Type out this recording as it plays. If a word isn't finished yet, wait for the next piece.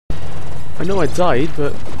I know I died,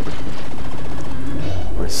 but...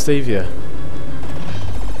 Right, Stavia.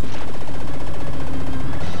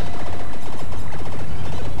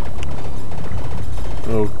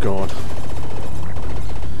 Oh god.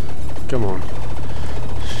 Come on.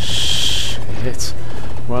 Shit.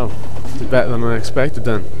 Wow. Did better than I expected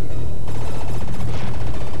then.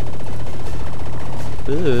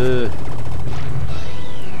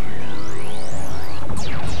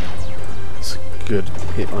 It's a good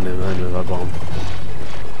hit on him then with that bomb.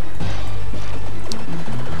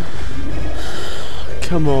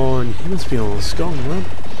 Come on, he must be almost gone, man.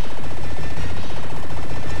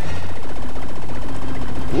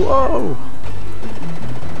 Whoa!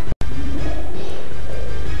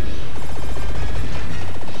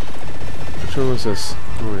 Which one was this?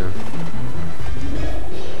 Oh yeah.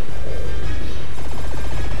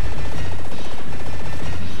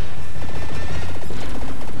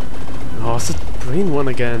 Oh, it's the green one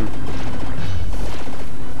again.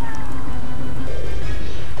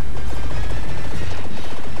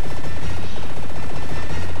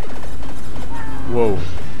 Whoa.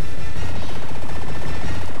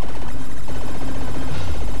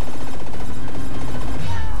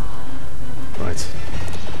 Right.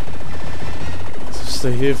 So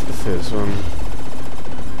stay here for the first one.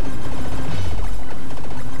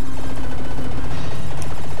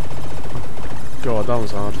 God, that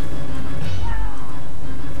was hard.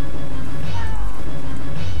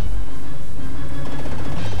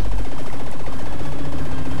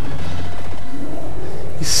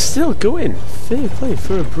 He's still going. Fair play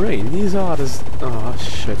for a brain. He's hard as... Oh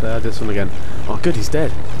shit, I had this one again. Oh good, he's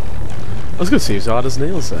dead. I was going to say he's hard as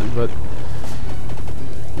nails then, but...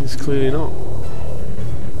 he's clearly not.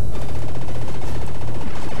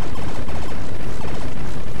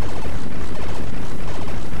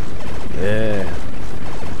 Yeah.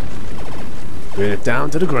 Bring it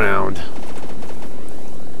down to the ground.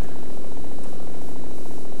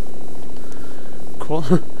 Look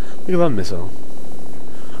at that missile.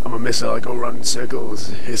 I'm a missile, I go round in circles.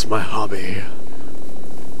 It's my hobby.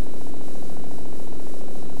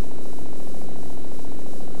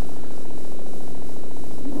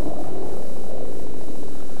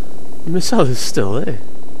 The missile is still there.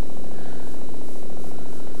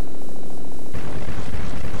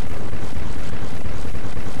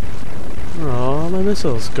 Oh, my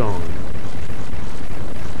missile's gone.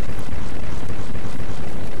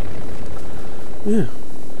 Yeah.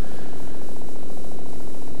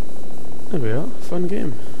 There we are, fun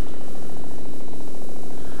game.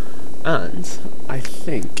 And I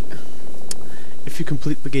think if you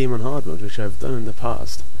complete the game on hard mode, which I've done in the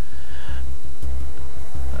past,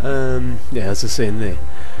 yeah, as I was saying there,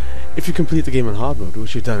 if you complete the game on hard mode,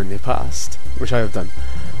 which you've done in the past, which I have done,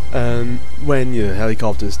 when your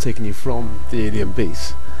helicopter is taking you from the alien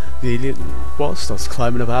base, the alien starts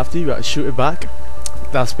climbing up after you, you have to shoot it back.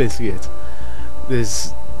 That's basically it.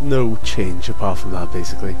 There's no change apart from that,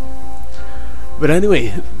 basically. But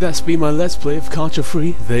anyway, that's been my Let's Play of Contra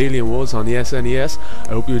 3, The Alien Wars on the SNES. I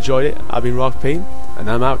hope you enjoyed it. I've been RawkPain, and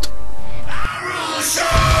I'm out.